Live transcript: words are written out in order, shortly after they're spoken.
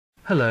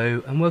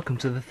Hello and welcome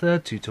to the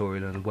third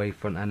tutorial on the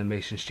Wavefront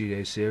Animation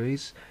Studio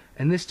series.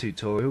 In this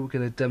tutorial we're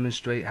going to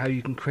demonstrate how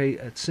you can create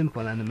a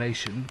simple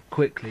animation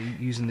quickly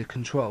using the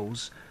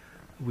controls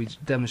we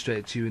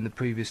demonstrated to you in the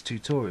previous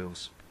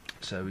tutorials.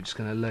 So we're just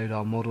going to load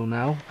our model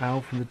now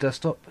out from the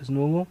desktop as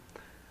normal.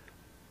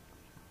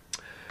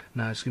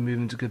 Now it's going to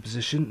move into good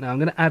position. Now I'm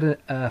going to add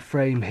a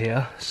frame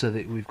here so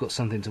that we've got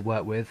something to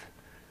work with.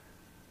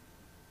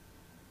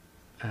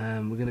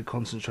 And we're going to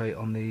concentrate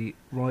on the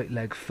right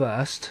leg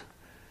first.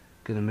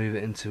 Going to move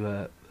it into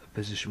a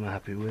position we're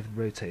happy with,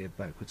 rotate it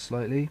backwards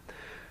slightly.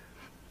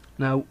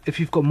 Now if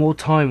you've got more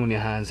time on your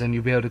hands then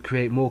you'll be able to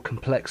create more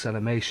complex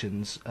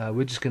animations.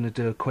 We're just going to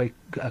do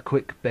a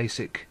quick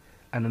basic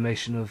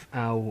animation of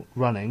owl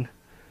running,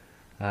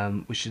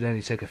 which should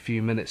only take a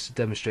few minutes to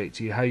demonstrate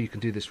to you how you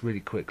can do this really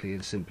quickly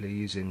and simply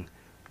using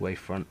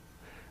Wavefront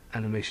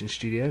Animation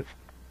Studio.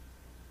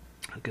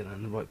 Get that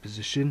in the right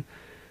position,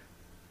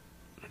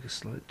 make a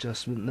slight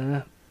adjustment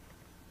there.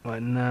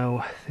 Right, now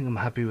I think I'm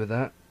happy with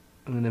that.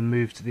 I'm going to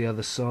move to the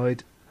other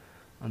side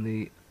on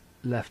the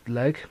left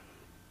leg.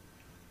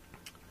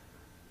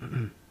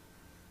 I'm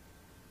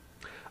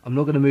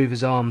not going to move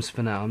his arms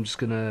for now, I'm just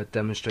going to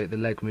demonstrate the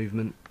leg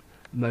movement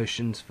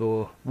motions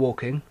for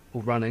walking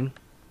or running.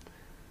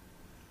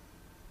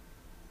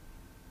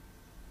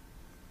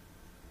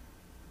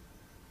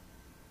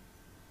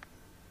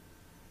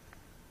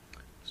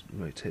 Let's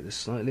rotate this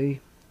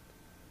slightly.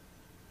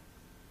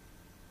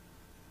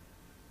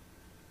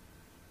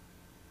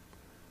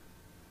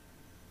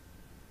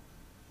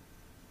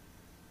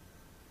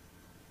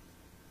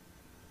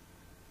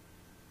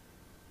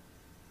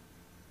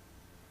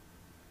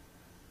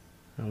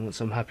 And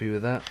once I'm happy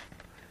with that,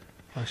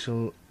 I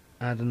shall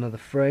add another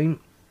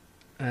frame,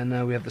 and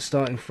now we have the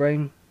starting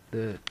frame,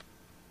 the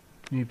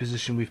new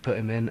position we've put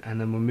him in,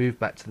 and then we'll move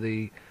back to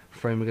the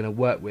frame we're going to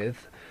work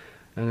with.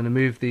 I'm going to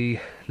move the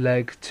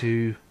leg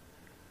to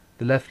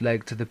the left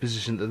leg to the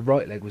position that the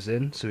right leg was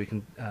in, so we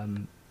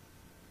can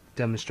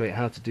demonstrate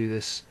how to do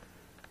this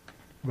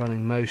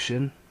running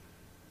motion.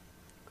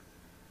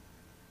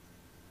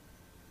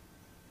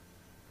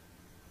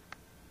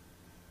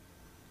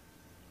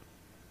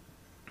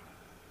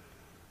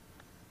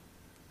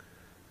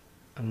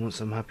 And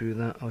once I'm happy with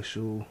that, I'm just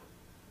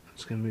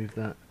going to move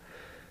that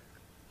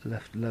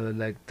left lower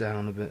leg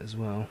down a bit as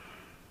well.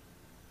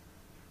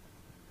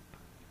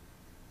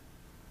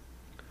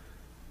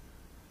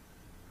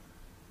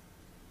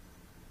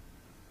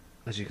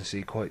 As you can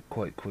see, quite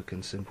quick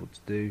and simple to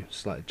do,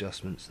 slight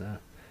adjustments there.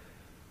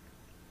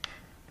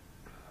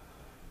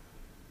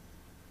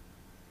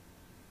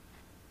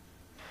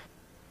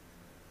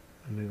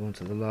 And move on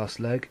to the last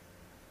leg.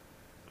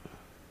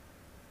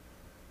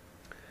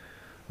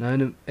 Now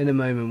in a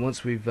moment,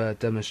 once we've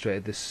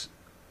demonstrated this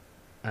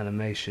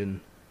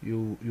animation,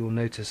 you'll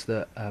notice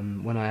that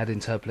when I add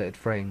interpolated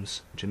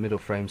frames, which are middle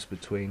frames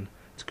between,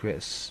 to create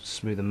a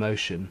smoother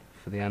motion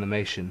for the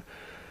animation,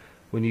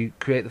 when you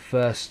create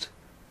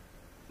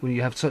when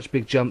you have such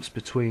big jumps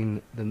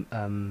between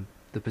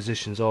the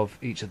positions of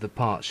each of the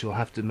parts, you'll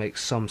have to make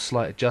some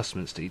slight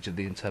adjustments to each of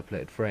the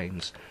interpolated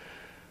frames.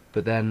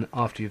 But then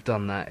after you've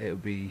done that, it'll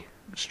be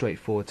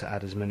straightforward to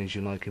add as many as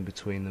you like in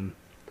between them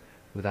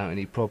without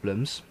any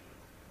problems.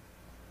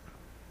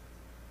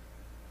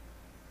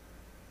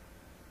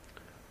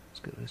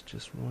 Let's get this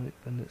just right,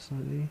 bend it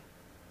slightly.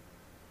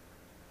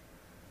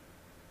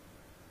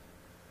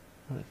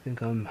 I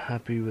think I'm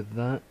happy with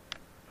that.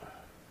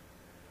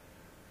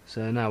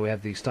 So now we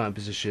have the starting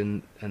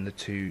position and the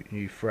two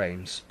new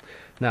frames.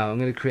 Now I'm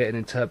going to create an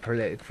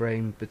interpolated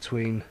frame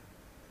between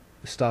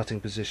the starting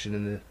position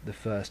and the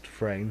first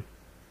frame,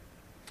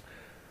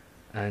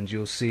 and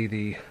you'll see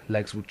the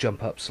legs will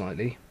jump up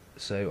slightly.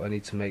 So I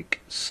need to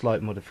make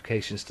slight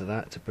modifications to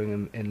that to bring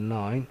them in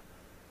line.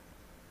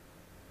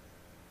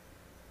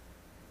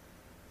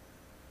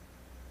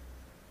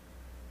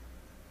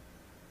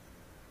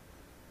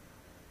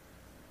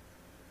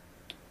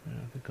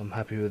 I think I'm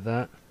happy with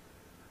that.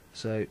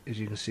 So as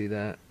you can see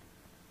there,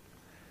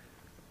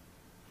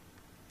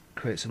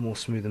 creates a more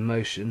smoother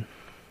motion.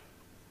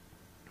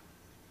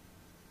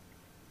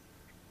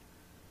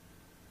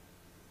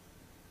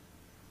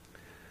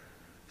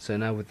 So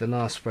now with the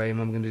last frame,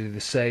 I'm going to do the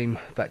same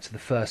back to the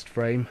first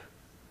frame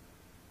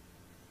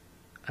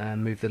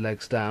and move the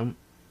legs down.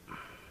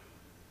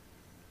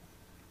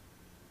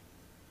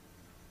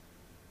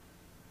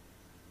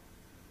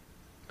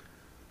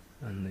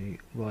 And the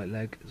right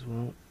leg as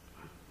well.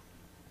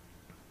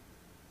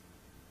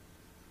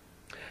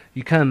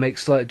 You can make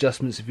slight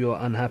adjustments if you're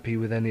unhappy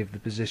with any of the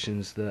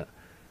positions that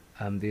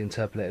the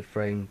interpolated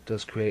frame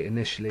does create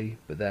initially,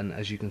 but then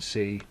as you can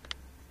see,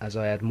 as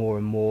I add more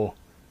and more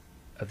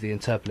of the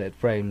interpolated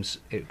frames,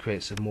 it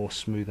creates a more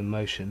smoother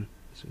motion.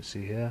 So you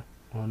see here,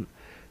 1,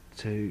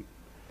 2,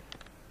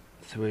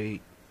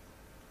 3,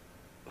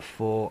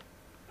 4,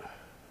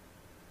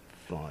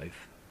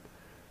 5,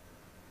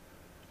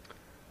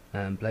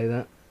 and play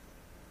that.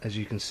 As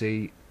you can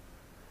see,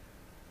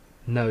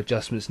 no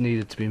adjustments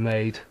needed to be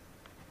made,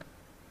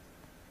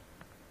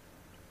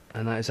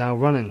 and that is our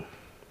running.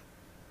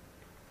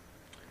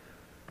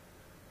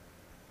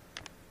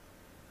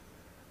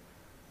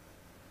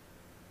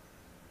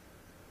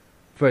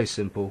 Very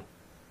simple,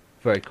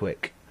 very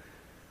quick.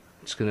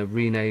 I'm just going to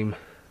rename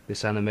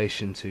this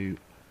animation to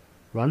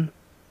run,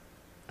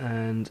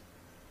 and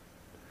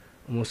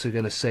I'm also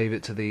going to save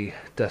it to the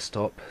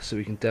desktop so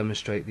we can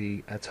demonstrate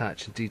the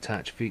attach and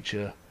detach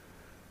feature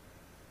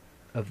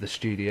of the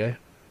studio.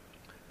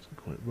 So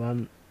call it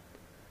run.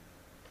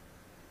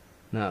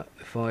 Now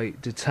if I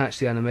detach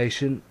the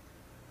animation,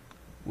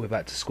 we're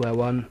back to square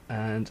one,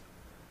 and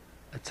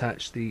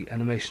attach the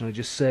animation I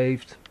just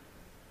saved,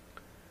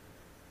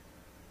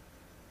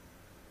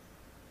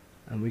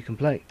 and we can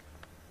play.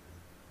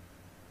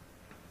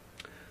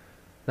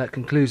 That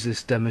concludes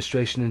this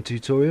demonstration and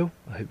tutorial.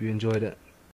 I hope you enjoyed it.